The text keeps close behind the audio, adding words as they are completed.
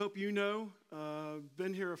Hope you know,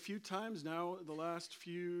 been here a few times now, the last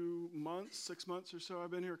few months, 6 months or so. I've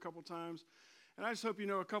been here a couple times. And I just hope you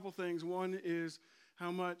know a couple things. One is how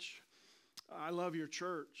much I love your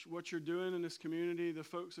church, what you're doing in this community, the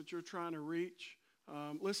folks that you're trying to reach.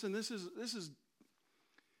 Listen, this is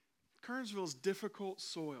Kernsville's difficult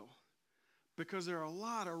soil because there are a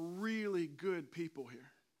lot of really good people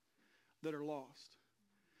here that are lost.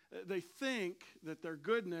 They think that their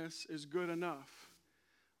goodness is good enough.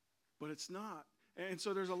 But it's not. And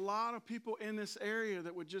so there's a lot of people in this area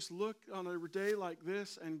that would just look on a day like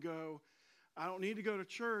this and go, I don't need to go to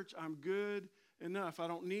church. I'm good enough. I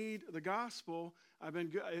don't need the gospel. I've been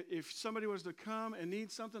good. If somebody was to come and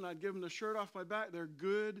need something, I'd give them the shirt off my back. They're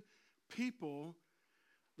good people.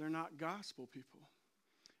 They're not gospel people.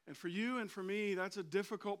 And for you and for me, that's a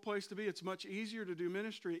difficult place to be. It's much easier to do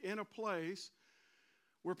ministry in a place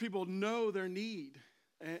where people know their need.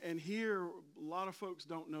 And here, a lot of folks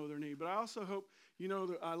don't know their need. But I also hope you know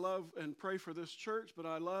that I love and pray for this church, but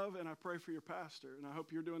I love and I pray for your pastor. And I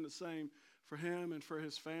hope you're doing the same for him and for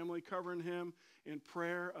his family, covering him in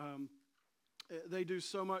prayer. They do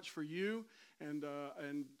so much for you, and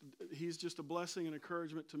he's just a blessing and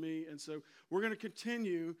encouragement to me. And so we're going to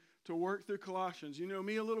continue to work through Colossians. You know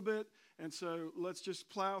me a little bit, and so let's just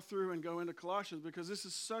plow through and go into Colossians because this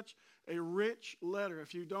is such a rich letter.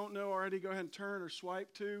 If you don't know already, go ahead and turn or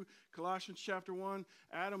swipe to Colossians chapter 1.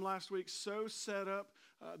 Adam last week so set up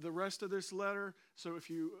the rest of this letter. So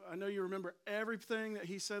I know you remember everything that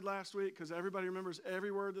he said last week because everybody remembers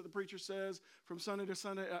every word that the preacher says from Sunday to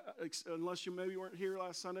Sunday, unless you maybe weren't here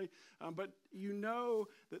last Sunday. But you know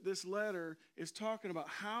that this letter is talking about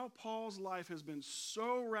how Paul's life has been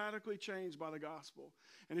so radically changed by the gospel.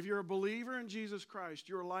 And if you're a believer in Jesus Christ,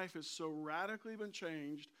 your life has so radically been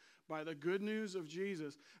changed by the good news of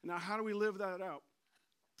Jesus. Now, how do we live that out?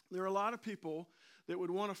 There are a lot of people that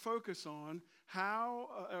would want to focus on how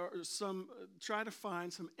try to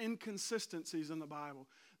find some inconsistencies in the Bible.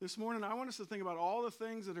 This morning, I want us to think about all the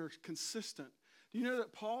things that are consistent. Do you know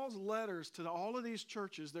that Paul's letters to all of these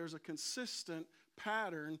churches, there's a consistent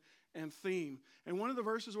pattern and theme? And one of the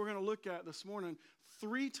verses we're going to look at this morning,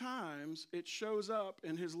 3 times it shows up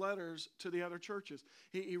in his letters to the other churches.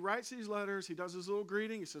 He writes these letters. He does his little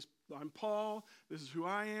greeting. He says, I'm Paul. This is who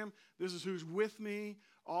I am. This is who's with me.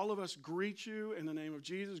 All of us greet you in the name of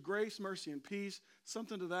Jesus. Grace, mercy, and peace.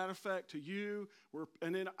 Something to that effect to you.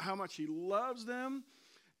 And then how much he loves them.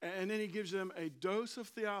 And then he gives them a dose of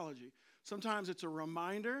theology. Sometimes it's a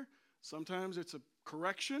reminder. Sometimes it's a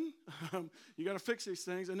correction. You got to fix these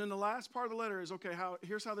things. And then the last part of the letter is, okay,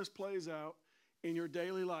 here's how this plays out in your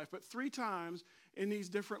daily life. But 3 times in these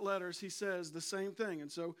different letters, he says the same thing.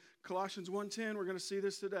 And so Colossians 1:10, we're going to see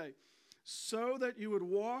this today. So that you would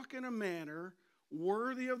walk in a manner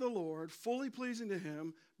worthy of the Lord, fully pleasing to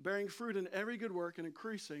him, bearing fruit in every good work and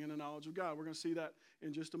increasing in the knowledge of God. We're going to see that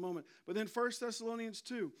in just a moment. But then 1 Thessalonians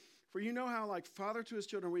 2, for you know how, like father to his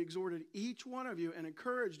children, we exhorted each one of you and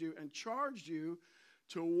encouraged you and charged you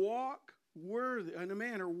to walk in a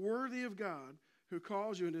manner worthy of God, who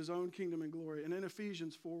calls you into his own kingdom and glory. And in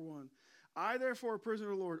Ephesians 4:1, I therefore, a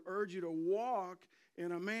prisoner of the Lord, urge you to walk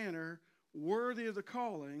in a manner worthy of the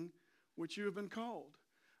calling which you have been called.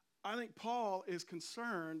 I think Paul is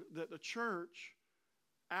concerned that the church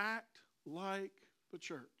act like the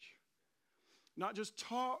church. Not just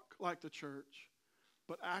talk like the church,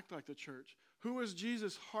 but act like the church. Who was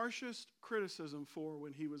Jesus' harshest criticism for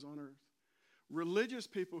when he was on earth? Religious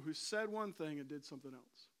people who said one thing and did something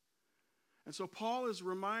else. And so Paul is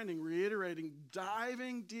reiterating,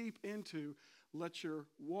 diving deep into, let your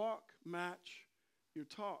walk match your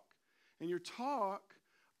talk. And your talk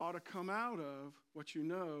ought to come out of what you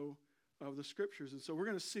know of the scriptures. And so we're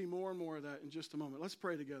going to see more and more of that in just a moment. Let's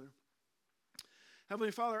pray together. Heavenly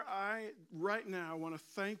Father, I right now want to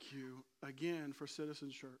thank you again for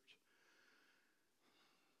Citizens Church.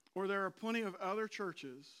 Or there are plenty of other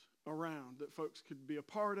churches around that folks could be a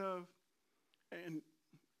part of. And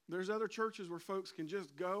there's other churches where folks can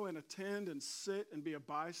just go and attend and sit and be a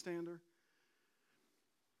bystander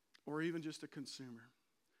or even just a consumer.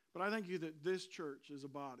 But I thank you that this church is a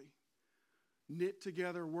body, knit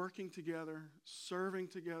together, working together, serving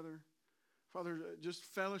together. Father, just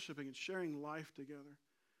fellowshipping and sharing life together.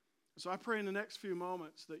 So I pray in the next few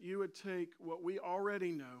moments that you would take what we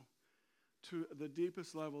already know to the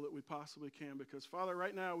deepest level that we possibly can. Because, Father,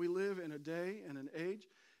 right now we live in a day and an age,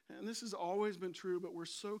 and this has always been true, but we're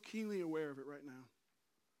so keenly aware of it right now.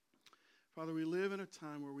 Father, we live in a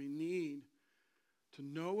time where we need to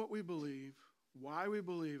know what we believe, why we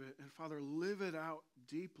believe it, and, Father, live it out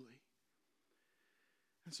deeply.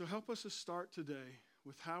 And so help us to start today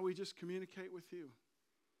with how we just communicate with you.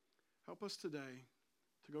 Help us today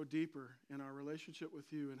to go deeper in our relationship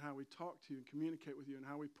with you and how we talk to you and communicate with you and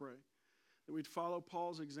how we pray. That we'd follow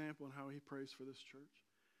Paul's example and how he prays for this church.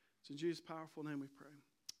 It's in Jesus' powerful name we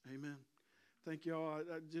pray. Amen. Thank you all.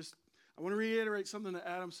 I want to reiterate something that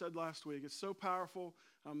Adam said last week. It's so powerful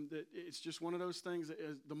that it's just one of those things that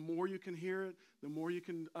the more you can hear it, the more you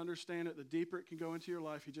can understand it, the deeper it can go into your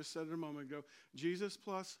life. He just said it a moment ago. Jesus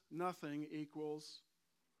plus nothing equals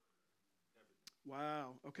everything.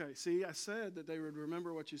 Wow. Okay. See, I said that they would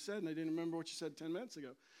remember what you said, and they didn't remember what you said 10 minutes ago.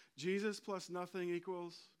 Jesus plus nothing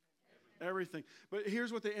equals everything. But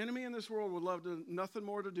here's what the enemy in this world would love to nothing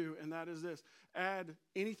more to do, and that is this. Add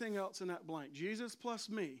anything else in that blank. Jesus plus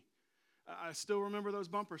me. I still remember those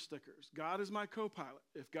bumper stickers. God is my co-pilot.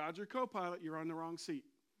 If God's your co-pilot, you're on the wrong seat.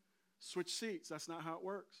 Switch seats. That's not how it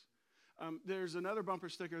works. There's another bumper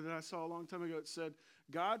sticker that I saw a long time ago. It said,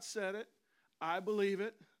 God said it. I believe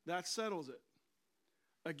it. That settles it.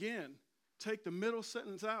 Again, take the middle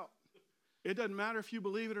sentence out. It doesn't matter if you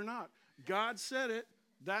believe it or not. God said it.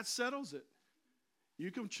 That settles it.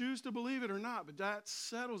 You can choose to believe it or not, but that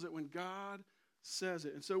settles it when God says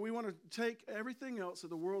it. And so we want to take everything else that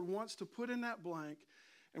the world wants to put in that blank,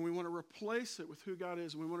 and we want to replace it with who God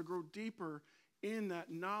is, and we want to grow deeper in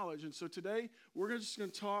that knowledge. And so today we're just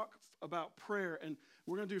going to talk about prayer, and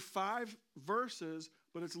we're going to do 5 verses,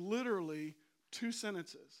 but it's literally 2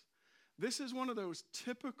 sentences. This is one of those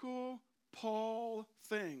typical Paul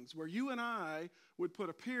things where you and I would put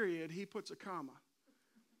a period, he puts a comma.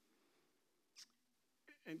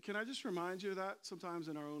 And can I just remind you of that sometimes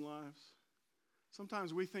in our own lives?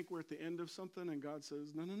 Sometimes we think we're at the end of something and God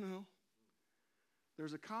says, no, no, no.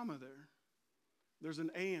 There's a comma there. There's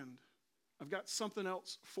an and. I've got something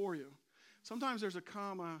else for you. Sometimes there's a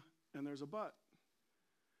comma and there's a but.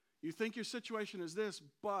 You think your situation is this,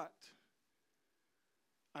 but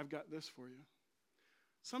I've got this for you.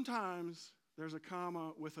 Sometimes there's a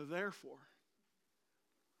comma with a therefore.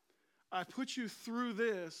 I put you through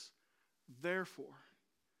this, therefore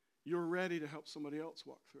you're ready to help somebody else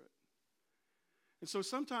walk through it. And so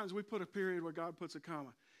sometimes we put a period where God puts a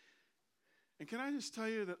comma. And can I just tell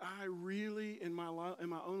you that I really, in my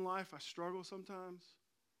own life, I struggle sometimes.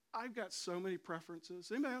 I've got so many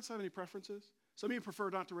preferences. Anybody else have any preferences? Some of you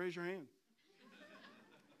prefer not to raise your hand.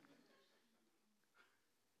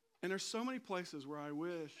 And there's so many places where I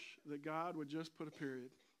wish that God would just put a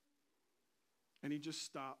period. And he'd just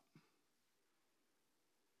stop.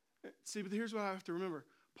 See, but here's what I have to remember.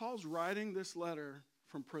 Paul's writing this letter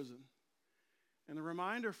from prison. And the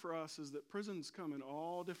reminder for us is that prisons come in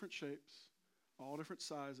all different shapes, all different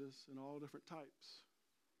sizes, and all different types.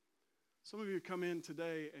 Some of you come in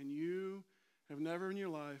today and you have never in your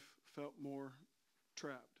life felt more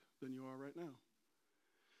trapped than you are right now.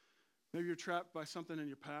 Maybe you're trapped by something in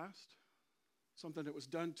your past, something that was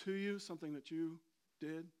done to you, something that you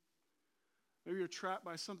did. Maybe you're trapped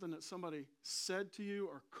by something that somebody said to you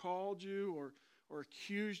or called you or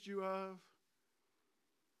accused you of.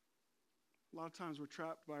 A lot of times we're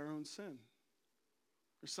trapped by our own sin.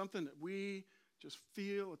 There's something that we just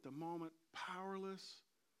feel at the moment powerless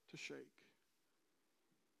to shake.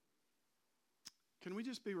 Can we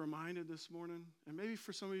just be reminded this morning, and maybe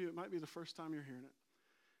for some of you it might be the first time you're hearing it,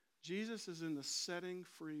 Jesus is in the setting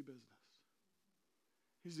free business.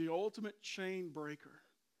 He's the ultimate chain breaker.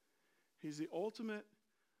 He's the ultimate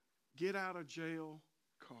get out of jail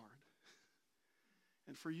card.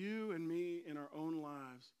 And for you and me in our own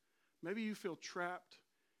lives, maybe you feel trapped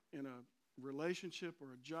in a relationship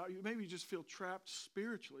or a job. Maybe you just feel trapped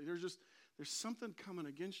spiritually. There's something coming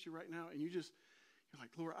against you right now, and you're like,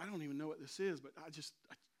 Lord, I don't even know what this is, but I just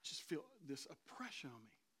feel this oppression on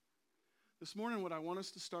me. This morning, what I want us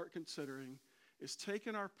to start considering is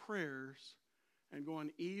taking our prayers and going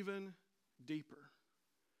even deeper.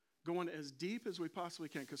 Going as deep as we possibly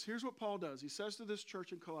can. Because here's what Paul does. He says to this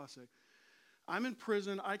church in Colossae, I'm in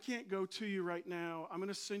prison. I can't go to you right now. I'm going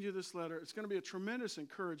to send you this letter. It's going to be a tremendous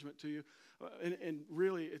encouragement to you. And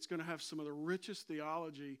really, it's going to have some of the richest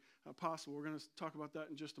theology possible. We're going to talk about that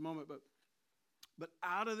in just a moment. But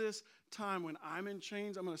out of this time when I'm in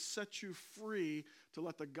chains, I'm going to set you free to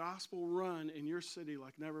let the gospel run in your city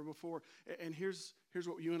like never before. And here's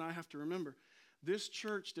what you and I have to remember. This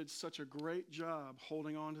church did such a great job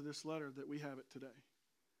holding on to this letter that we have it today.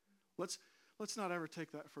 Let's not ever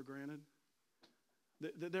take that for granted.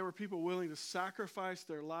 That there were people willing to sacrifice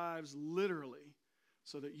their lives literally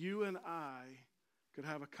so that you and I could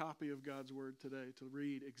have a copy of God's word today to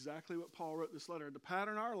read exactly what Paul wrote this letter, to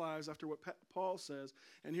pattern our lives after what Paul says.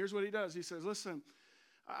 And here's what he does. He says, listen,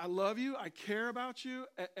 I love you, I care about you,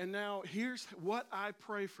 and now here's what I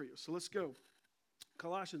pray for you. So let's go.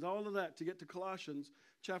 Colossians, all of that to get to Colossians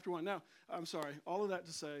chapter 1. Now, I'm sorry, all of that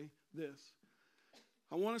to say this.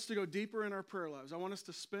 I want us to go deeper in our prayer lives. I want us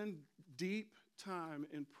to spend deep time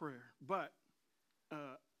in prayer. But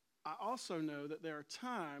I also know that there are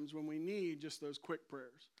times when we need just those quick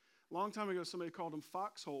prayers. A long time ago, somebody called them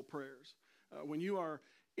foxhole prayers. When you are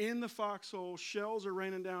in the foxhole, shells are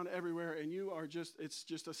raining down everywhere, and you are it's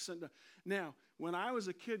just a sentence. Now, when I was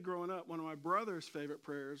a kid growing up, one of my brother's favorite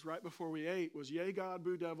prayers right before we ate was, yay, God,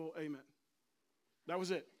 boo, devil, amen. That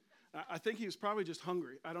was it. I think he was probably just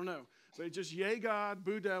hungry. I don't know. But just, yay, God,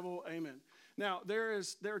 boo, devil, amen. Now, there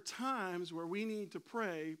are times where we need to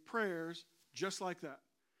pray prayers just like that.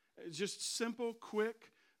 It's just simple,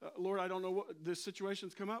 quick. Lord, I don't know what this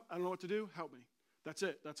situation's come up. I don't know what to do. Help me. That's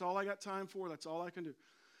it. That's all I got time for. That's all I can do.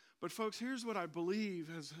 But folks, here's what I believe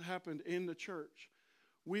has happened in the church.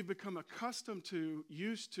 We've become accustomed to,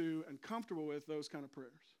 used to, and comfortable with those kind of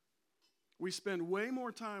prayers. We spend way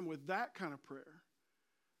more time with that kind of prayer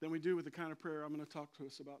than we do with the kind of prayer I'm going to talk to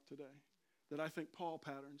us about today, that I think Paul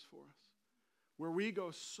patterns for us, where we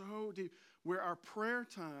go so deep, where our prayer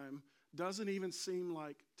time doesn't even seem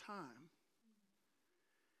like time.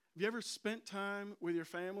 Have you ever spent time with your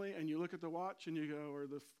family and you look at the watch and you go, or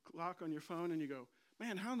the clock on your phone and you go,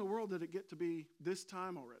 man, how in the world did it get to be this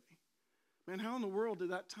time already? Man, how in the world did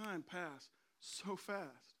that time pass so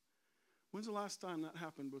fast? When's the last time that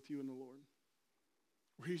happened with you and the Lord?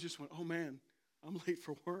 Where you just went, oh man, I'm late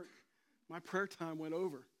for work. My prayer time went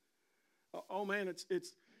over. Oh man,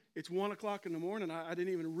 it's 1 o'clock in the morning. I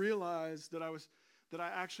didn't even realize that I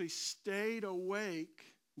actually stayed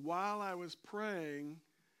awake while I was praying,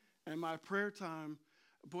 and my prayer time,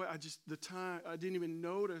 boy, I didn't even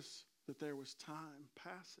notice that there was time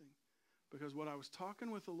passing, because what I was talking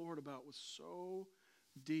with the Lord about was so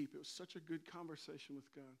deep. It was such a good conversation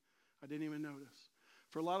with God. I didn't even notice.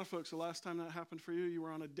 For a lot of folks, the last time that happened for you, you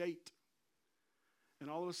were on a date. And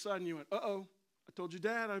all of a sudden you went, uh-oh, I told you,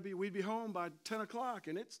 Dad, we'd be home by 10 o'clock,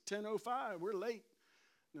 and it's 10:05. We're late.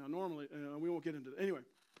 Now, normally, we won't get into that. Anyway,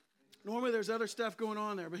 normally there's other stuff going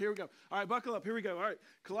on there, but here we go. All right, buckle up. Here we go. All right,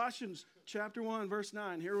 Colossians chapter 1, verse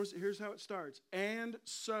 9. Here's how it starts. And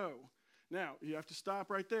so. Now, you have to stop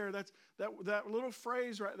right there. That little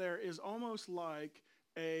phrase right there is almost like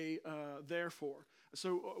a therefore.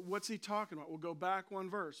 So what's he talking about? We'll go back one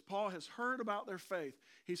verse. Paul has heard about their faith.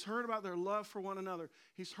 He's heard about their love for one another.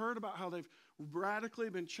 He's heard about how they've radically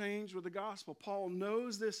been changed with the gospel. Paul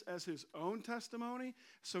knows this as his own testimony.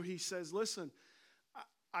 So he says, listen,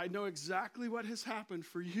 I know exactly what has happened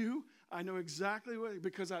for you. I know exactly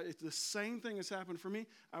because it's the same thing has happened for me.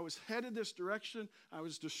 I was headed this direction. I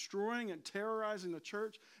was destroying and terrorizing the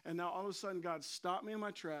church. And now all of a sudden, God stopped me in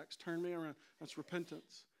my tracks, turned me around. That's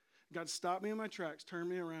repentance. God stopped me in my tracks, turned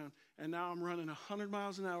me around. And now I'm running 100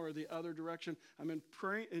 miles an hour the other direction. I'm in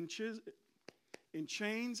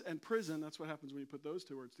chains and prison. That's what happens when you put those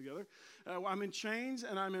two words together. I'm in chains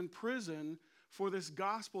and I'm in prison for this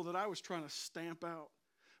gospel that I was trying to stamp out.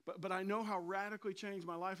 But I know how radically changed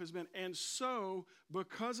my life has been. And so,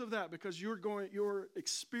 because of that, because you're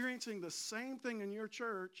experiencing the same thing in your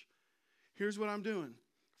church, here's what I'm doing.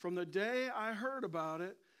 From the day I heard about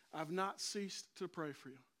it, I've not ceased to pray for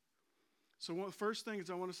you. So one of the first things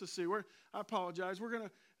I want us to see, I apologize, we're going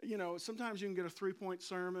to, sometimes you can get a 3-point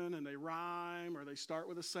sermon and they rhyme or they start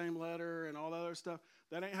with the same letter and all that other stuff.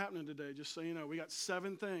 That ain't happening today, just so you know. We got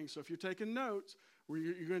 7 things. So if you're taking notes,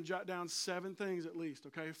 you're going to jot down 7 things at least,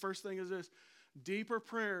 okay? First thing is this: deeper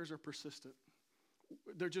prayers are persistent.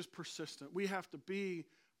 They're just persistent. We have to be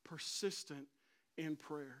persistent in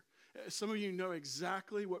prayer. Some of you know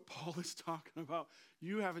exactly what Paul is talking about.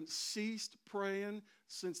 You haven't ceased praying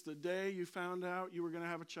since the day you found out you were going to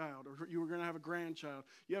have a child or you were going to have a grandchild.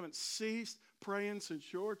 You haven't ceased praying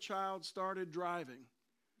since your child started driving.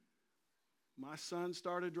 My son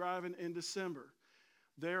started driving in December.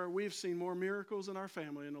 We've seen more miracles in our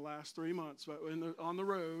family in the last 3 months on the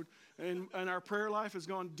road, and our prayer life has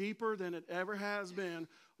gone deeper than it ever has been.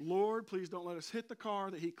 Lord, please don't let us hit the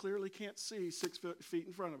car that he clearly can't see 6 feet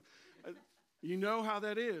in front of him. You know how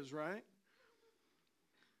that is, right?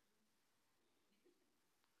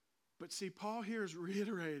 But see, Paul here is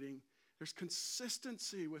reiterating there's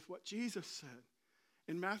consistency with what Jesus said.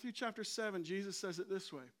 In Matthew chapter 7, Jesus says it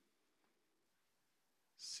this way: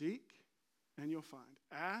 seek and you'll find.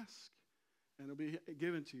 Ask and it'll be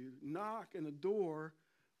given to you. Knock and the door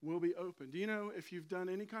will be open. Do you know, if you've done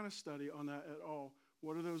any kind of study on that at all,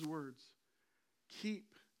 what are those words?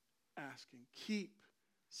 Keep asking, keep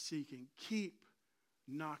seeking, keep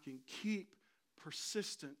knocking, keep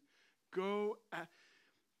persistent.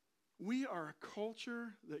 We are a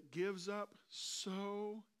culture that gives up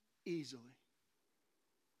so easily.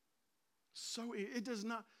 It does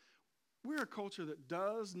not. We're a culture that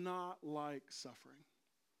does not like suffering.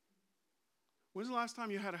 When's the last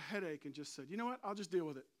time you had a headache and just said, you know what, I'll just deal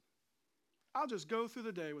with it. I'll just go through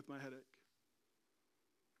the day with my headache.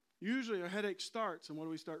 Usually a headache starts, and what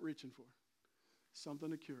do we start reaching for?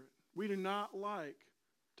 Something to cure it. We do not like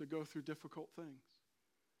to go through difficult things.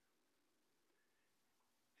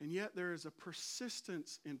 And yet there is a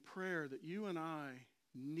persistence in prayer that you and I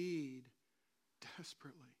need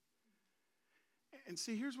desperately. And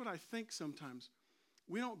see, here's what I think sometimes.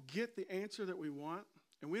 We don't get the answer that we want,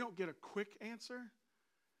 and we don't get a quick answer,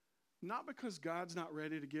 not because God's not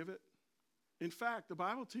ready to give it. In fact, the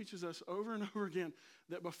Bible teaches us over and over again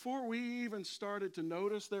that before we even started to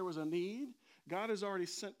notice there was a need, God has already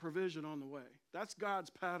sent provision on the way. That's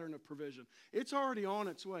God's pattern of provision. It's already on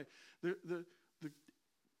its way. The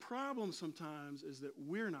problem sometimes is that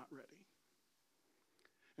we're not ready.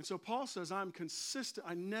 And so Paul says, I'm consistent.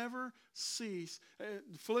 I never cease.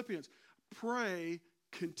 Philippians, pray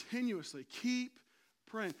continuously. Keep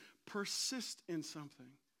praying. Persist in something.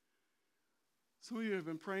 Some of you have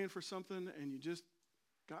been praying for something and you just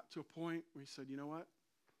got to a point where you said, you know what?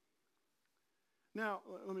 Now,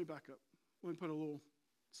 let me back up. Let me put a little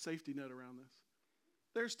safety net around this.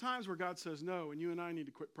 There's times where God says no, and you and I need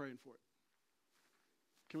to quit praying for it.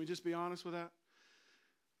 Can we just be honest with that?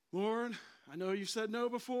 Lord, I know you said no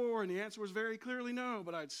before, and the answer was very clearly no,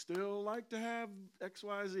 but I'd still like to have X,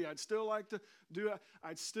 Y, Z. I'd still like to do,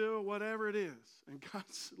 I'd still, whatever it is. And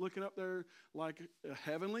God's looking up there like a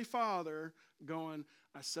heavenly Father going,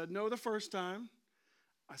 I said no the first time.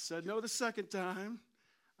 I said no the second time.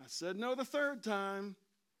 I said no the third time.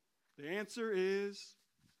 The answer is,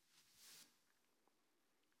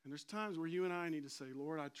 and there's times where you and I need to say,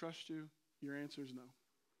 Lord, I trust you. Your answer is no.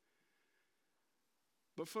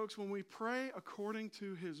 But folks, when we pray according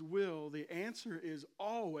to his will, the answer is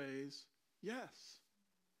always yes.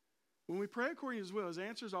 When we pray according to his will, his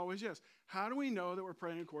answer is always yes. How do we know that we're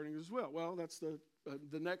praying according to his will? Well, that's the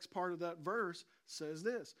next part of that verse says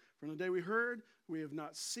this. From the day we heard, we have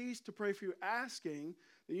not ceased to pray for you, asking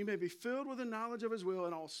that you may be filled with the knowledge of his will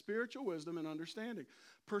and all spiritual wisdom and understanding.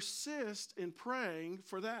 Persist in praying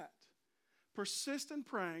for that. Persist in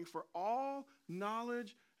praying for all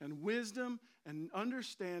knowledge and wisdom and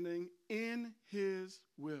understanding in his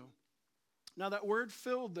will. Now that word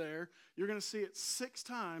filled there, you're going to see it 6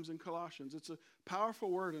 times in Colossians. It's a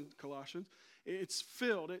powerful word in Colossians. It's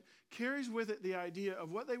filled. It carries with it the idea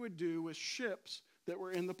of what they would do with ships that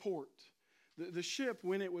were in the port. The ship,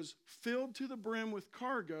 when it was filled to the brim with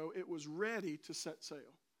cargo, it was ready to set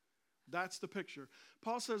sail. That's the picture.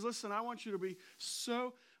 Paul says, listen, I want you to be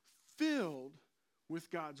so filled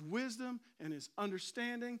with God's wisdom and his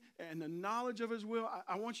understanding and the knowledge of his will.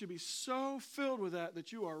 I want you to be so filled with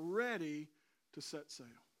that you are ready to set sail.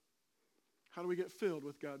 How do we get filled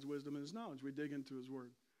with God's wisdom and his knowledge? We dig into his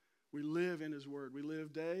word. We live in his word. We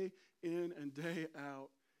live day in and day out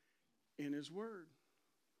in his word.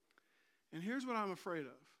 And here's what I'm afraid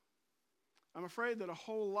of. I'm afraid that a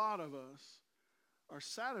whole lot of us are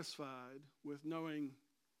satisfied with knowing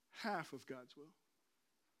half of God's will.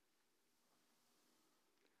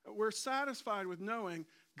 We're satisfied with knowing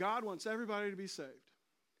God wants everybody to be saved.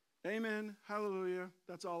 Amen. Hallelujah.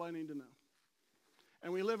 That's all I need to know.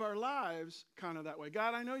 And we live our lives kind of that way.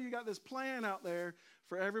 God, I know you got this plan out there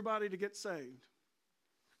for everybody to get saved.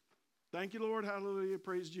 Thank you, Lord. Hallelujah.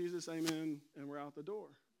 Praise Jesus. Amen. And we're out the door.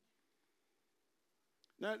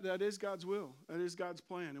 That is God's will. That is God's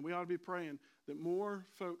plan. And we ought to be praying that more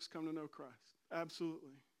folks come to know Christ.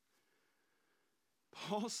 Absolutely.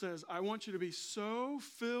 Paul says, I want you to be so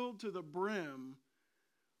filled to the brim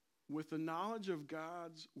with the knowledge of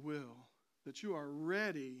God's will that you are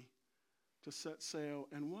ready to set sail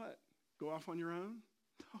and what? Go off on your own?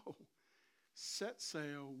 No. Set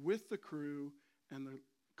sail with the crew and the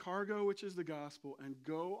cargo, which is the gospel, and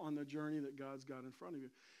go on the journey that God's got in front of you.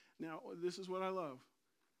 Now, this is what I love.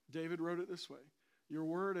 David wrote it this way. Your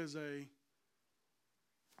word is a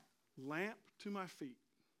lamp to my feet.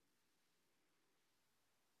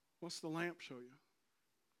 What's the lamp show you?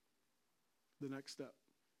 The next step.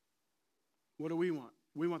 What do we want?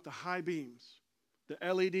 We want the high beams, the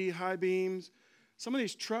LED high beams. Some of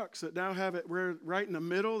these trucks that now have it right in the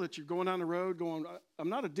middle that you're going down the road going, I'm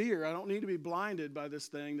not a deer. I don't need to be blinded by this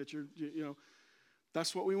thing that you know.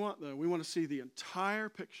 That's what we want, though. We want to see the entire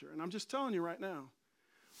picture. And I'm just telling you right now,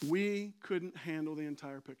 we couldn't handle the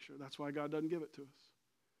entire picture. That's why God doesn't give it to us.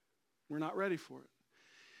 We're not ready for it.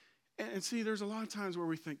 And see, there's a lot of times where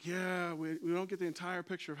we think, yeah, we don't get the entire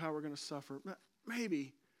picture of how we're going to suffer.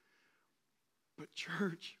 Maybe. But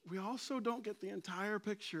church, we also don't get the entire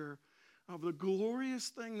picture of the glorious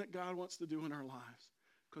thing that God wants to do in our lives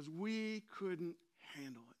because we couldn't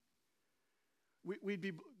handle it. We'd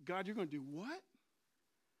be, God, you're going to do what?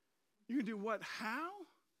 You're going to do what? How?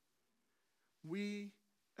 We,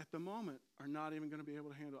 at the moment, are not even going to be able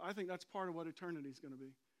to handle it. I think that's part of what eternity is going to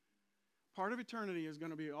be. Part of eternity is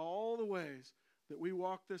going to be all the ways that we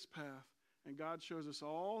walk this path, and God shows us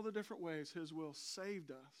all the different ways His will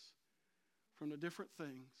saved us from the different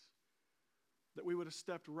things that we would have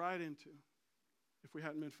stepped right into if we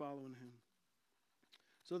hadn't been following Him.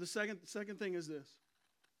 So the second thing is this.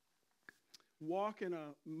 Walk in a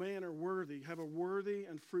manner worthy. Have a worthy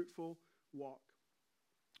and fruitful walk.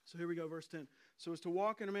 So here we go, verse 10. So as to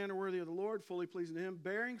walk in a manner worthy of the Lord, fully pleasing to Him,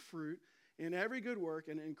 bearing fruit in every good work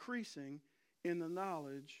and increasing in the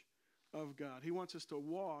knowledge of God. He wants us to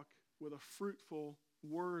walk with a fruitful,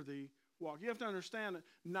 worthy walk. You have to understand that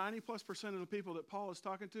 90+% of the people that Paul is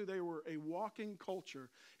talking to, they were a walking culture.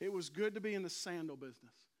 It was good to be in the sandal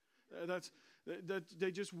business.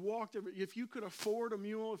 They just walked. If you could afford a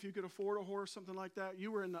mule, if you could afford a horse, something like that,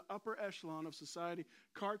 you were in the upper echelon of society.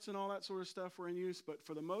 Carts and all that sort of stuff were in use, but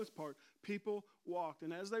for the most part, people walked.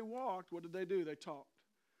 And as they walked, what did they do? They talked.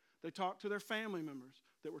 They talked to their family members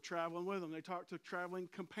that were traveling with them. They talked to traveling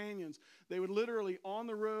companions. They would literally, on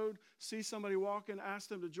the road, see somebody walking, ask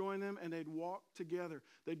them to join them, and they'd walk together.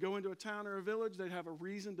 They'd go into a town or a village. They'd have a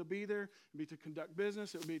reason to be there. It would be to conduct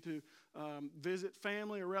business. It would be to visit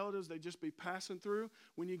family or relatives. They'd just be passing through.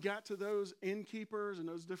 When you got to those innkeepers and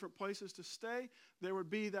those different places to stay, there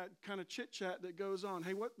would be that kind of chit-chat that goes on.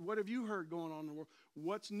 Hey, what have you heard going on in the world?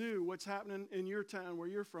 What's new? What's happening in your town where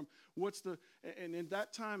you're from? And in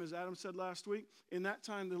that time, as Adam said last week, in that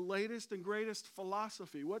time, the latest and greatest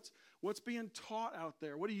philosophy. What's being taught out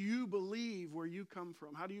there? What do you believe where you come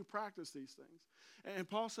from? How do you practice these things? And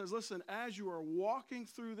Paul says, listen, as you are walking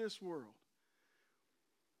through this world,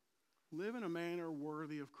 live in a manner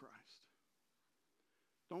worthy of Christ.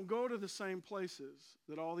 Don't go to the same places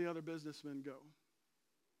that all the other businessmen go.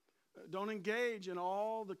 Don't engage in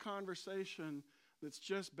all the conversation that's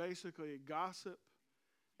just basically gossip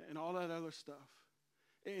and all that other stuff.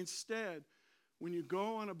 Instead, when you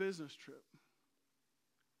go on a business trip,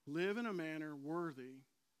 live in a manner worthy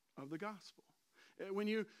of the gospel. When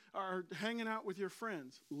you are hanging out with your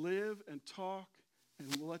friends, live and talk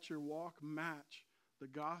and let your walk match the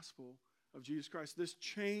gospel of Jesus Christ. This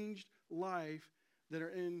changed life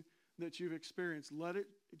that you've experienced, let it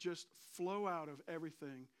just flow out of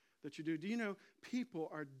everything that you do. Do you know people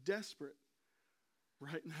are desperate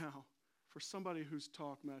right now for somebody whose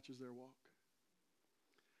talk matches their walk?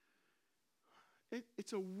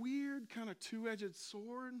 It's a weird kind of two-edged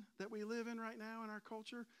sword that we live in right now in our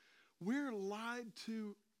culture. We're lied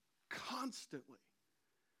to constantly.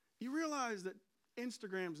 You realize that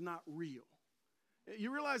Instagram's not real.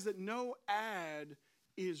 You realize that no ad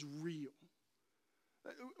is real.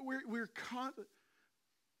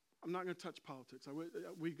 I'm not going to touch politics.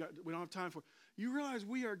 We don't have time for it. You realize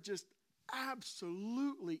we are just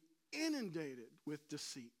absolutely inundated with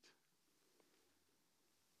deceit.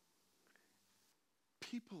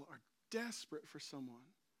 People are desperate for someone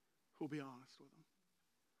who will be honest with them,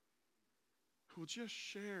 who will just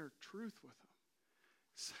share truth with them.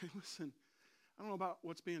 Say, listen, I don't know about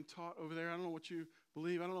what's being taught over there. I don't know what you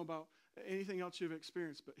believe. I don't know about anything else you've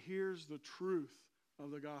experienced, but here's the truth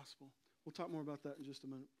of the gospel. We'll talk more about that in just a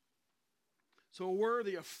minute. So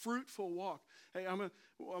a fruitful walk. Hey, I'm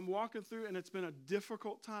walking through, and it's been a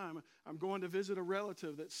difficult time. I'm going to visit a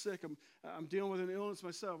relative that's sick. I'm dealing with an illness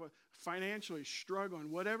myself, financially struggling.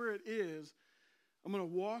 Whatever it is, I'm going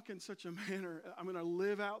to walk in such a manner. I'm going to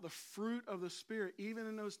live out the fruit of the Spirit, even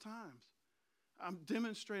in those times. I'm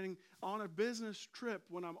demonstrating on a business trip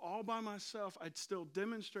when I'm all by myself. I'd still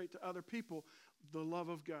demonstrate to other people the love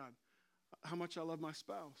of God, how much I love my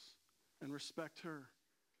spouse and respect her.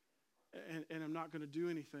 And I'm not going to do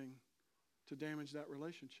anything to damage that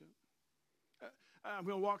relationship. I'm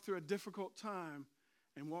going to walk through a difficult time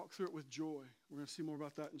and walk through it with joy. We're going to see more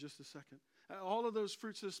about that in just a second. All of those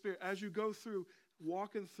fruits of the Spirit, as you go through,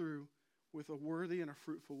 walking through with a worthy and a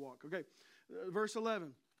fruitful walk. Okay, verse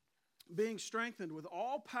 11. Being strengthened with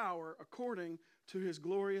all power according to His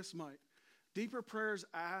glorious might. Deeper prayers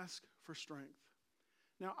ask for strength.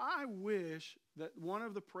 Now, I wish that one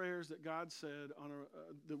of the prayers that God said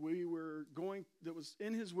that was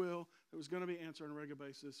in His will, that was going to be answered on a regular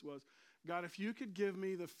basis was, God, if you could give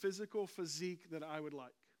me the physical physique that I would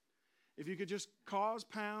like, if you could just cause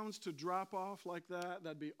pounds to drop off like that,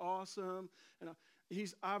 that'd be awesome. And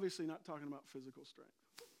He's obviously not talking about physical strength.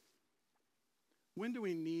 When do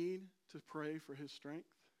we need to pray for His strength?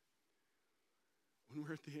 When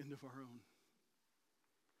we're at the end of our own.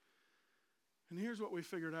 And here's what we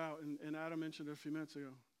figured out, and Adam mentioned it a few minutes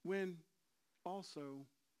ago. When also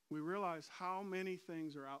we realize how many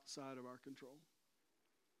things are outside of our control.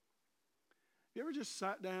 You ever just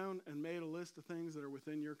sat down and made a list of things that are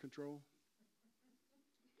within your control?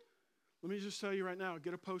 Let me just tell you right now,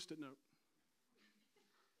 get a Post-it note.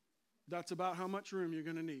 That's about how much room you're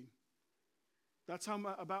going to need. That's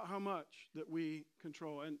about how much that we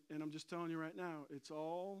control. And I'm just telling you right now, it's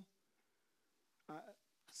all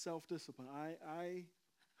self-discipline. I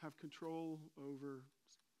have control over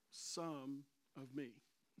some of me.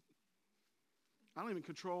 I don't even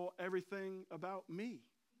control everything about me.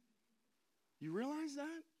 You realize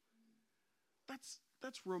that?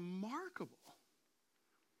 That's remarkable.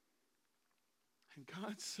 And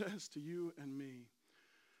God says to you and me,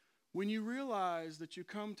 when you realize that you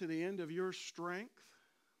come to the end of your strength,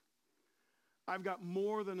 I've got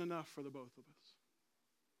more than enough for the both of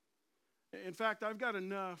us. In fact, I've got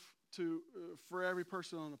enough for every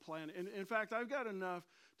person on the planet. And in fact, I've got enough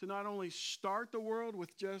to not only start the world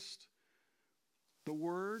with just the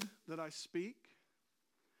word that I speak,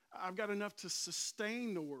 I've got enough to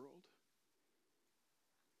sustain the world.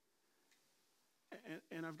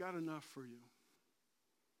 And I've got enough for you.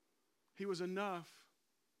 He was enough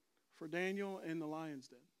for Daniel in the lion's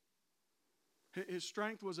den. His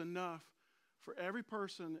strength was enough for every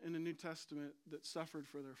person in the New Testament that suffered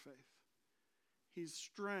for their faith. His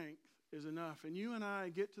strength is enough. And you and I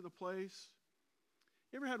get to the place,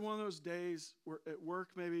 you ever had one of those days where at work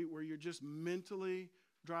maybe where you're just mentally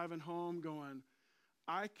driving home going,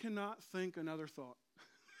 I cannot think another thought.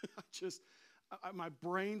 My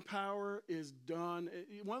brain power is done.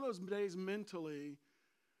 One of those days mentally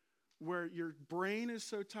where your brain is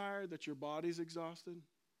so tired that your body's exhausted.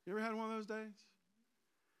 You ever had one of those days?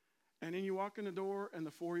 And then you walk in the door and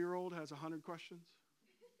the 4-year-old has 100 questions.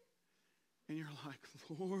 And you're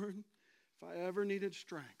like, Lord, if I ever needed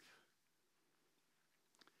strength.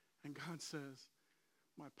 And God says,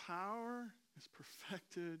 my power is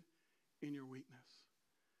perfected in your weakness.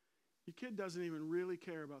 Your kid doesn't even really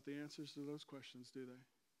care about the answers to those questions, do they?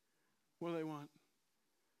 What do they want?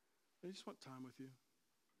 They just want time with you.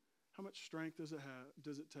 How much strength does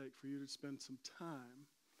it take for you to spend some time?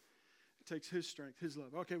 It takes his strength, his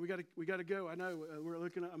love. Okay, we got to go. I know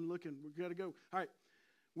I'm looking. We got to go. All right.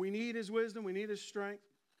 We need his wisdom. We need his strength.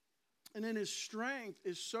 And then his strength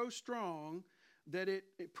is so strong that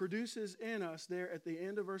it produces in us there at the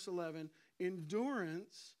end of verse 11,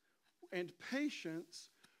 endurance and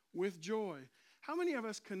patience with joy. How many of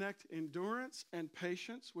us connect endurance and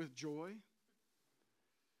patience with joy?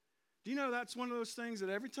 Do you know that's one of those things that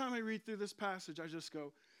every time I read through this passage, I just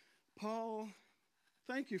go, Paul,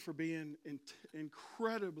 thank you for being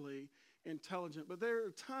incredibly intelligent. But there are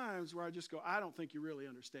times where I just go, I don't think you really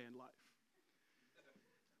understand life.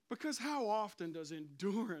 Because how often does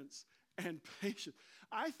endurance and patience,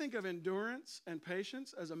 I think of endurance and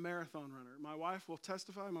patience as a marathon runner. My wife will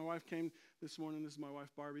testify. My wife came this morning. This is my wife,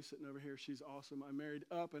 Barbie, sitting over here. She's awesome. I married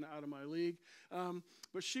up and out of my league.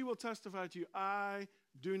 But she will testify to you, I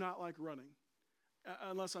do not like running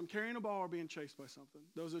unless I'm carrying a ball or being chased by something.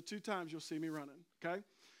 Those are 2 times you'll see me running, okay?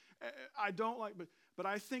 I don't like, but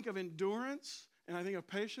I think of endurance and I think of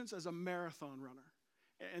patience as a marathon runner.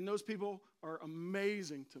 And those people are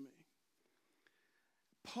amazing to me.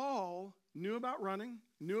 Paul knew about running,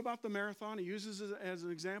 knew about the marathon. He uses it as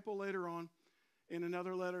an example later on in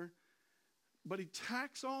another letter. But he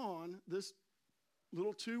tacks on this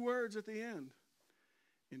little 2 words at the end.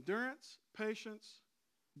 Endurance, patience,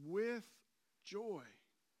 with joy.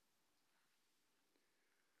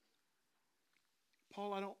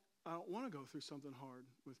 Paul, I don't want to go through something hard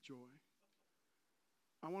with joy.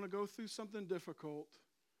 I want to go through something difficult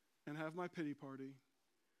and have my pity party.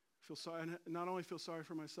 Feel sorry, and not only feel sorry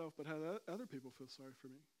for myself, but have other people feel sorry for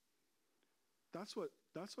me. That's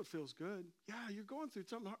what feels good. Yeah, you're going through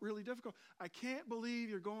something not really difficult. I can't believe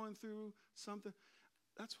you're going through something.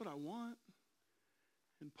 That's what I want.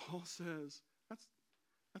 And Paul says,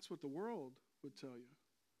 that's what the world would tell you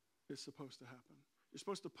is supposed to happen. You're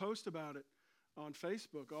supposed to post about it on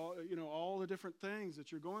Facebook, all the different things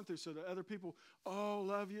that you're going through so that other people,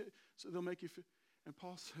 love you, so they'll make you feel. And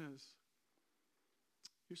Paul says,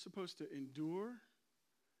 you're supposed to endure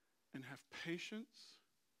and have patience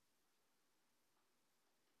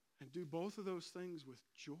and do both of those things with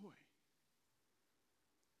joy.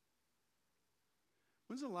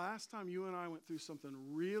 When's the last time you and I went through something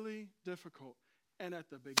really difficult and at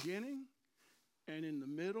the beginning and in the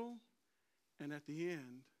middle and at the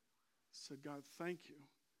end said, God, thank you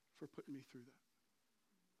for putting me through that?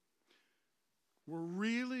 We're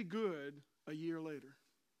really good a year later.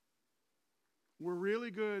 We're really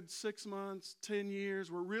good 6 months, 10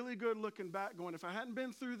 years. We're really good looking back going, if I hadn't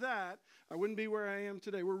been through that, I wouldn't be where I am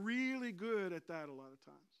today. We're really good at that a lot of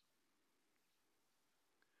times.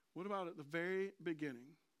 What about at the very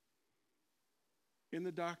beginning, in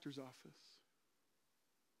the doctor's office?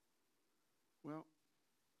 Well,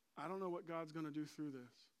 I don't know what God's going to do through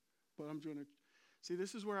this, but I'm going to. See,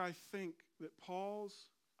 this is where I think that Paul's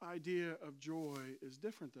idea of joy is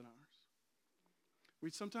different than ours. We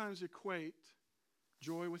sometimes equate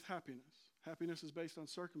joy with happiness. Happiness is based on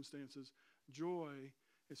circumstances. Joy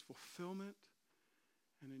is fulfillment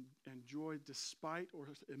and joy despite or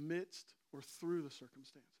amidst or through the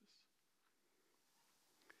circumstances.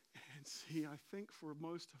 And see, I think for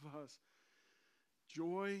most of us,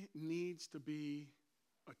 joy needs to be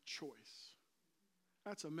a choice.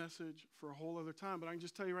 That's a message for a whole other time. But I can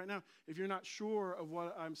just tell you right now, if you're not sure of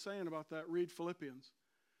what I'm saying about that, read Philippians.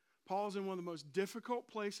 Paul's in one of the most difficult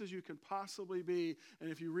places you can possibly be.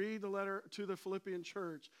 And if you read the letter to the Philippian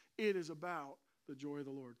church, it is about the joy of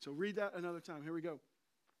the Lord. So read that another time. Here we go.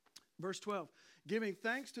 Verse 12. Giving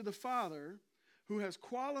thanks to the Father who has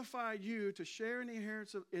qualified you to share in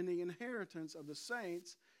the inheritance of the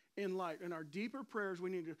saints in light. In our deeper prayers, we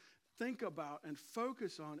need to think about and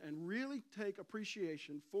focus on and really take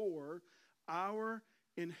appreciation for our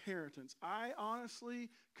inheritance. I honestly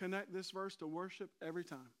connect this verse to worship every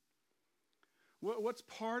time. What's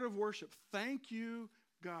part of worship? Thank you,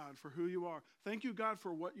 God, for who you are. Thank you, God,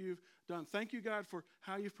 for what you've done. Thank you, God, for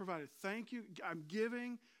how you've provided. Thank you. I'm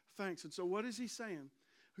giving thanks. And so what is he saying?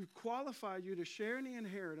 Who qualified you to share in the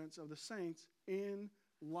inheritance of the saints in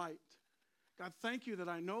light. God, thank you that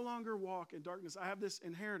I no longer walk in darkness. I have this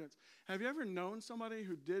inheritance. Have you ever known somebody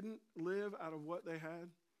who didn't live out of what they had?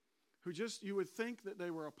 Who just, you would think that they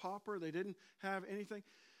were a pauper, they didn't have anything.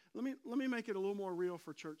 Let me make it a little more real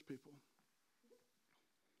for church people.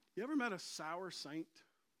 You ever met a sour saint?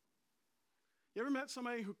 You ever met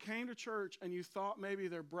somebody who came to church and you thought maybe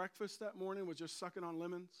their breakfast that morning was just sucking on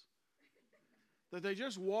lemons? That they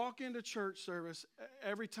just walk into church service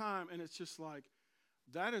every time and it's just like,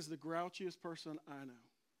 that is the grouchiest person I know.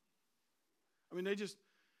 I mean,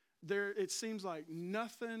 it seems like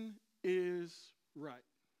nothing is right.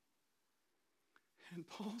 And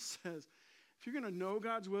Paul says, if you're going to know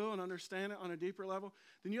God's will and understand it on a deeper level,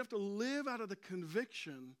 then you have to live out of the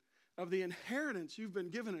conviction of the inheritance you've been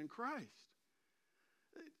given in Christ.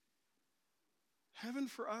 Heaven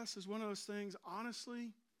for us is one of those things,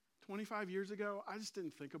 honestly, 25 years ago, I just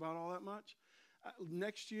didn't think about all that much.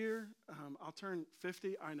 Next year, I'll turn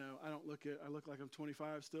 50. I know, I look like I'm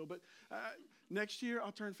 25 still, but next year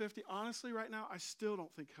I'll turn 50. Honestly, right now, I still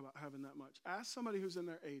don't think about heaven that much. Ask somebody who's in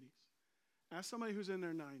their 80s. Ask somebody who's in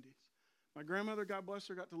their 90s. My grandmother, God bless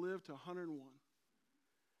her, got to live to 101.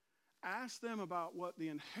 Ask them about what the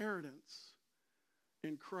inheritance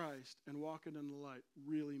in Christ and walking in the light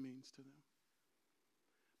really means to them.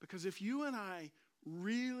 Because if you and I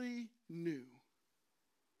really knew,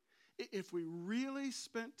 if we really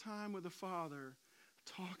spent time with the Father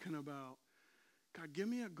talking about, God, give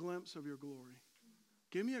me a glimpse of your glory.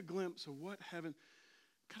 Give me a glimpse of what heaven,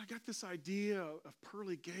 God, I got this idea of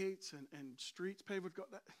pearly gates and streets paved with gold.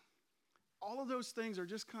 All of those things are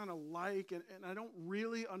just kind of like, and I don't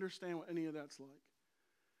really understand what any of that's like.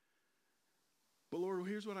 But Lord,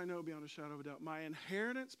 here's what I know beyond a shadow of a doubt. My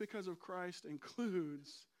inheritance because of Christ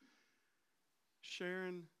includes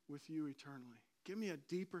sharing with you eternally. Give me a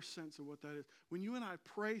deeper sense of what that is. When you and I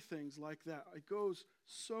pray things like that, it goes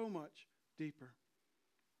so much deeper.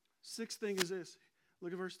 Sixth thing is this.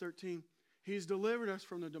 Look at verse 13. He's delivered us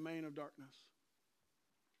from the domain of darkness.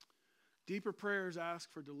 Deeper prayers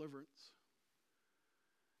ask for deliverance.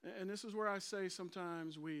 And this is where I say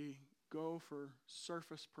sometimes we go for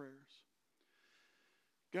surface prayers.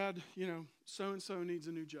 God, so-and-so needs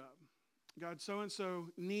a new job. God, so-and-so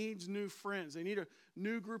needs new friends. They need a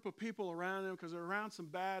new group of people around them because they're around some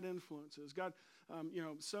bad influences. God,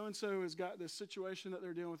 so-and-so has got this situation that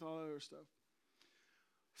they're dealing with, all that other stuff.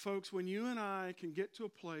 Folks, when you and I can get to a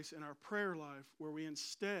place in our prayer life where we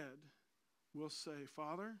instead will say,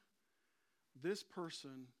 Father, this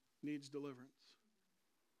person needs deliverance.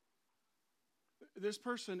 This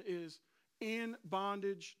person is in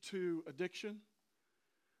bondage to addiction.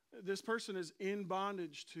 This person is in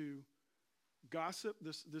bondage to gossip.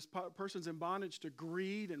 This person's in bondage to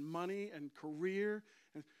greed and money and career.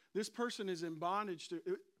 And this person is in bondage to...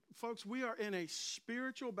 Folks, we are in a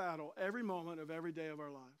spiritual battle every moment of every day of our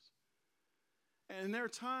lives. And there are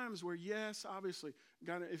times where, yes, obviously,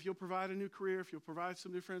 God, if you'll provide a new career, if you'll provide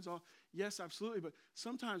some new friends, yes, absolutely. But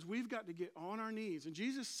sometimes we've got to get on our knees. And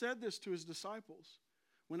Jesus said this to his disciples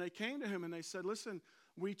when they came to him and they said, listen,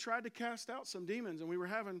 we tried to cast out some demons and we were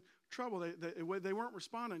having trouble. They weren't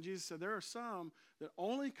responding. Jesus said, there are some that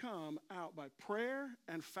only come out by prayer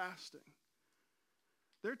and fasting.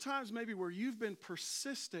 There are times maybe where you've been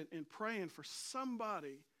persistent in praying for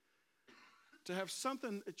somebody to have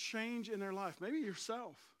something change in their life, maybe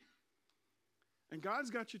yourself. And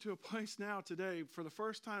God's got you to a place now today for the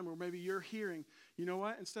first time where maybe you're hearing, you know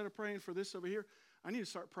what, instead of praying for this over here, I need to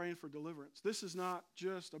start praying for deliverance. This is not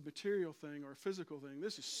just a material thing or a physical thing.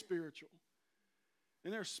 This is spiritual.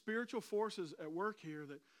 And there are spiritual forces at work here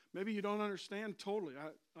that maybe you don't understand totally.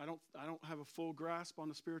 I don't have a full grasp on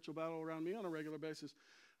the spiritual battle around me on a regular basis,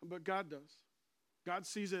 but God does. God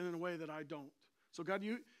sees it in a way that I don't. So God,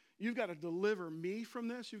 you've got to deliver me from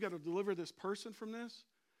this. You've got to deliver this person from this.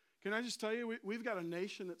 Can I just tell you, we've got a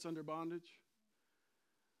nation that's under bondage.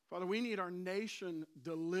 Father, we need our nation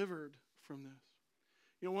delivered from this.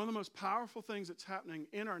 You know, one of the most powerful things that's happening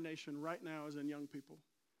in our nation right now is in young people.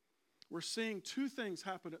 We're seeing two things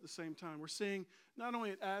happen at the same time. We're seeing not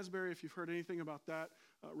only at Asbury, if you've heard anything about that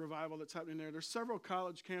revival that's happening there's several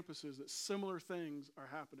college campuses that similar things are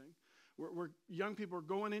happening. Where young people are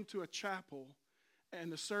going into a chapel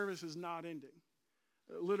and the service is not ending.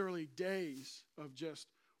 Literally days of just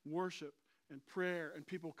worship and prayer and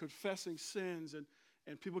people confessing sins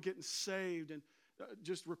and people getting saved and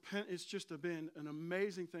just repent. It's just been an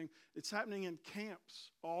amazing thing. It's happening in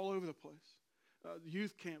camps all over the place.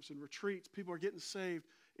 Youth camps and retreats. People are getting saved.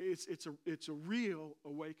 It's a real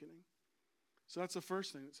awakening. So that's the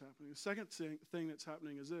first thing that's happening. The second thing that's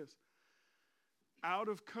happening is this. Out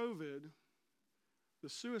of COVID, the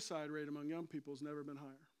suicide rate among young people has never been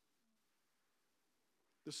higher.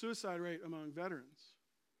 The suicide rate among veterans,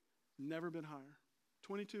 never been higher.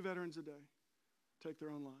 22 veterans a day take their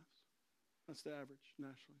own lives. That's the average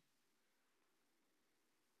nationally.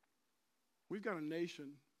 We've got a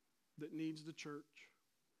nation that needs the church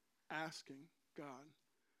asking God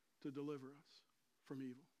to deliver us from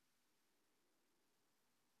evil.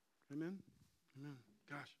 Amen? Amen.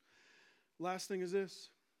 Gosh. Last thing is this.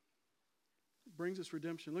 It brings us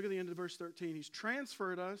redemption. Look at the end of verse 13. He's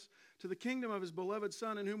transferred us to the kingdom of his beloved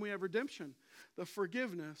Son in whom we have redemption, the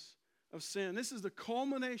forgiveness of sin. This is the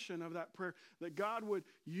culmination of that prayer, that God would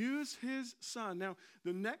use his Son. Now,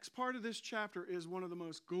 the next part of this chapter is one of the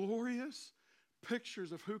most glorious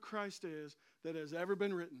pictures of who Christ is that has ever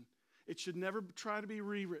been written. It should never try to be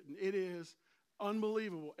rewritten. It is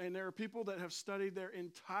unbelievable. And there are people that have studied their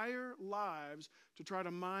entire lives to try to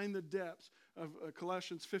mine the depths of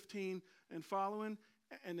Colossians 15 and following,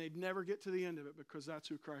 and they'd never get to the end of it because that's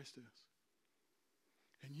who Christ is.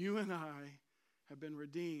 And you and I have been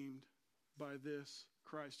redeemed by this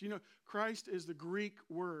Christ. You know, Christ is the Greek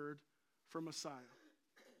word for Messiah.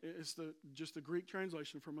 It's just the Greek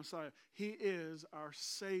translation for Messiah. He is our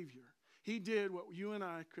Savior. He did what you and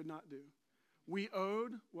I could not do. We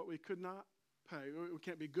owed what we could not pay. We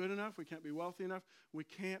can't be good enough. We can't be wealthy enough. We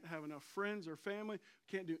can't have enough friends or family.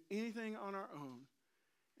 We can't do anything on our own.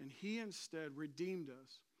 And he instead redeemed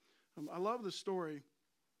us. I love the story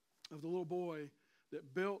of the little boy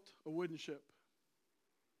that built a wooden ship.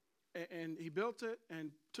 And he built it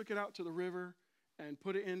and took it out to the river and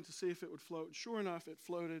put it in to see if it would float. Sure enough, it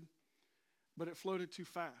floated, but it floated too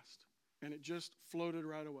fast. And it just floated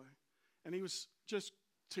right away. And he was just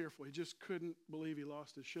tearful. He just couldn't believe he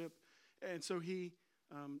lost his ship. And so he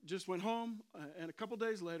just went home. And a couple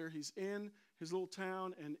days later, he's in his little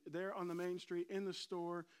town. And there on the main street in the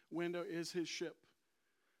store window is his ship.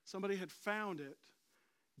 Somebody had found it,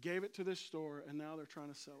 gave it to this store, and now they're trying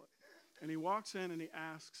to sell it. And he walks in and he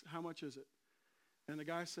asks, how much is it? And the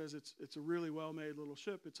guy says, it's a really well-made little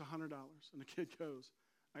ship. It's $100. And the kid goes,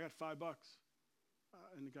 I got $5.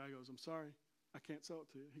 And the guy goes, I'm sorry, I can't sell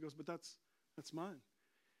it to you. He goes, but that's mine.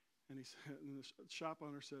 And the shop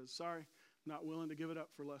owner says, sorry, I'm not willing to give it up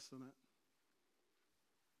for less than that.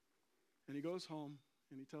 And he goes home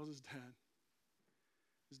and he tells his dad.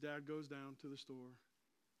 His dad goes down to the store,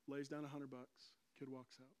 lays down $100. Kid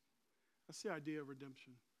walks out. That's the idea of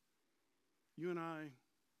redemption. You and I,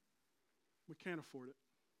 we can't afford it.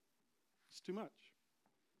 It's too much.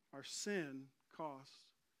 Our sin costs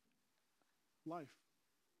life.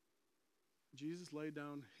 Jesus laid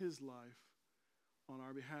down his life on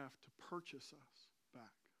our behalf to purchase us back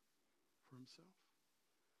for himself.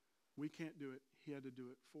 We can't do it. He had to do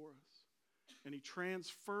it for us. And he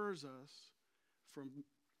transfers us from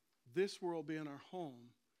this world being our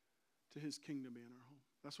home to his kingdom being our home.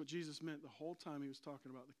 That's what Jesus meant the whole time he was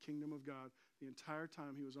talking about the kingdom of God, the entire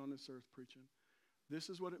time he was on this earth preaching. This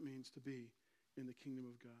is what it means to be in the kingdom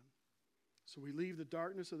of God. So we leave the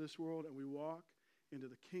darkness of this world and we walk into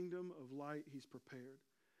the kingdom of light he's prepared.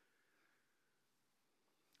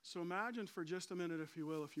 So imagine for just a minute, if you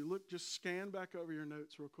will, if you look, just scan back over your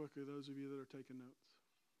notes real quickly, those of you that are taking notes.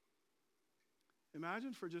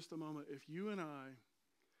 Imagine for just a moment if you and I,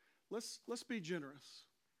 let's be generous.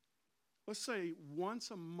 Let's say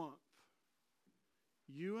once a month,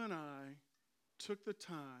 you and I took the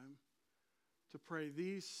time to pray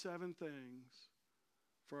these 7 things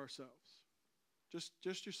for ourselves.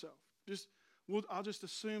 Just yourself. I'll just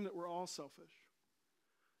assume that we're all selfish.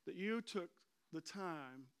 That you took the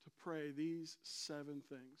time to pray these 7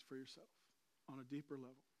 things for yourself on a deeper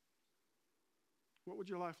level. What would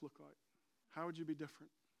your life look like? How would you be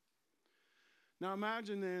different? Now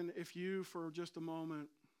imagine then if you, for just a moment,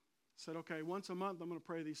 said, okay, once a month I'm going to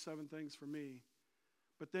pray these 7 things for me.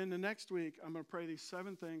 But then the next week I'm going to pray these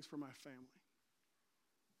 7 things for my family.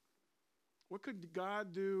 What could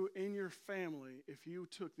God do in your family if you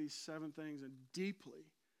took these 7 things and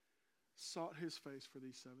deeply sought his face for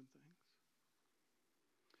these 7 things?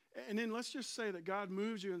 And then let's just say that God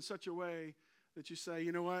moves you in such a way that you say,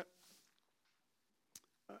 you know what?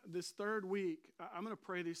 This 3rd week, I'm going to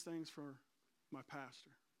pray these things for my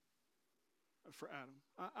pastor, for Adam.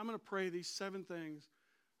 I'm going to pray these 7 things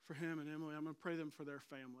for him and Emily. I'm going to pray them for their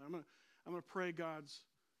family. I'm going to pray God's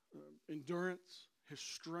endurance, his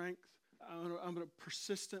strength. I'm going to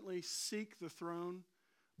persistently seek the throne,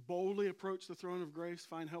 boldly approach the throne of grace,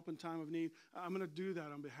 find help in time of need. I'm going to do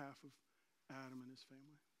that on behalf of Adam and his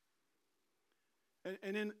family.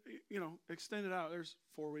 And then, extend it out. There's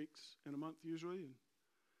 4 weeks in a month usually. And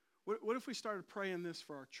what if we started praying this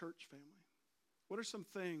for our church family? What are some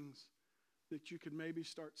things that you could maybe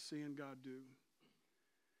start seeing God do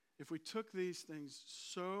if we took these things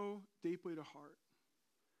so deeply to heart?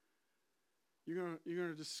 You're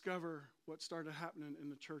going to discover what started happening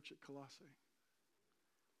in the church at Colossae.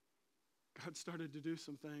 God started to do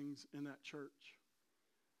some things in that church.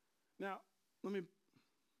 Now, let me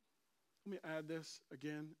add this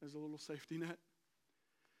again as a little safety net.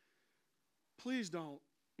 Please don't,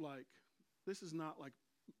 this is not like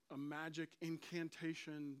a magic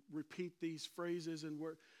incantation, repeat these phrases, and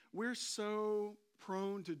we're so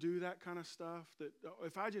prone to do that kind of stuff that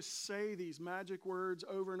if I just say these magic words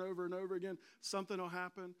over and over and over again, something will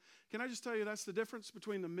happen. Can I just tell you that's the difference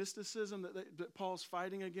between the mysticism that Paul's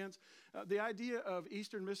fighting against? The idea of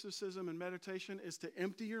Eastern mysticism and meditation is to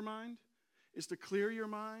empty your mind, is to clear your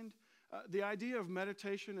mind. The idea of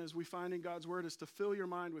meditation, as we find in God's word, is to fill your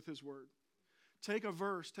mind with his word. Take a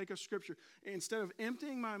verse, take a scripture. Instead of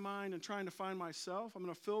emptying my mind and trying to find myself, I'm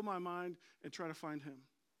going to fill my mind and try to find him.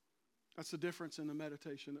 That's the difference in the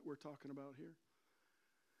meditation that we're talking about here.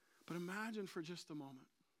 But imagine for just a moment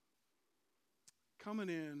coming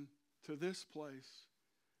in to this place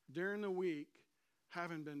during the week,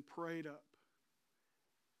 having been prayed up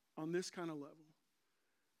on this kind of level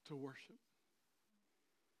to worship.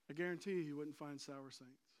 I guarantee you wouldn't find sour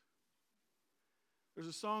saints. There's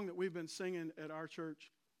a song that we've been singing at our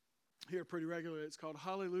church here pretty regularly. It's called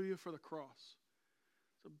Hallelujah for the Cross.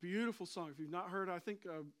 It's a beautiful song. If you've not heard it, I think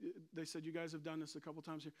they said you guys have done this a couple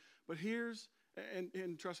times here. But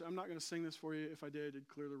and trust me, I'm not going to sing this for you. If I did, it'd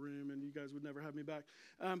clear the room and you guys would never have me back.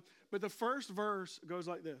 But the first verse goes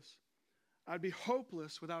like this. I'd be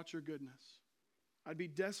hopeless without your goodness. I'd be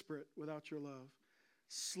desperate without your love.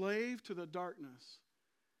 Slave to the darkness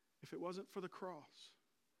if it wasn't for the cross.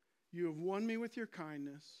 You have won me with your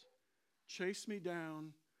kindness, chased me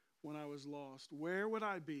down when I was lost. Where would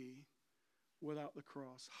I be without the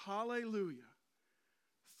cross? Hallelujah.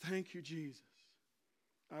 Thank you, Jesus.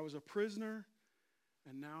 I was a prisoner,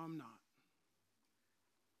 and now I'm not.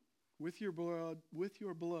 With your blood,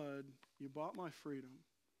 you bought my freedom.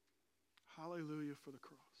 Hallelujah for the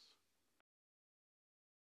cross.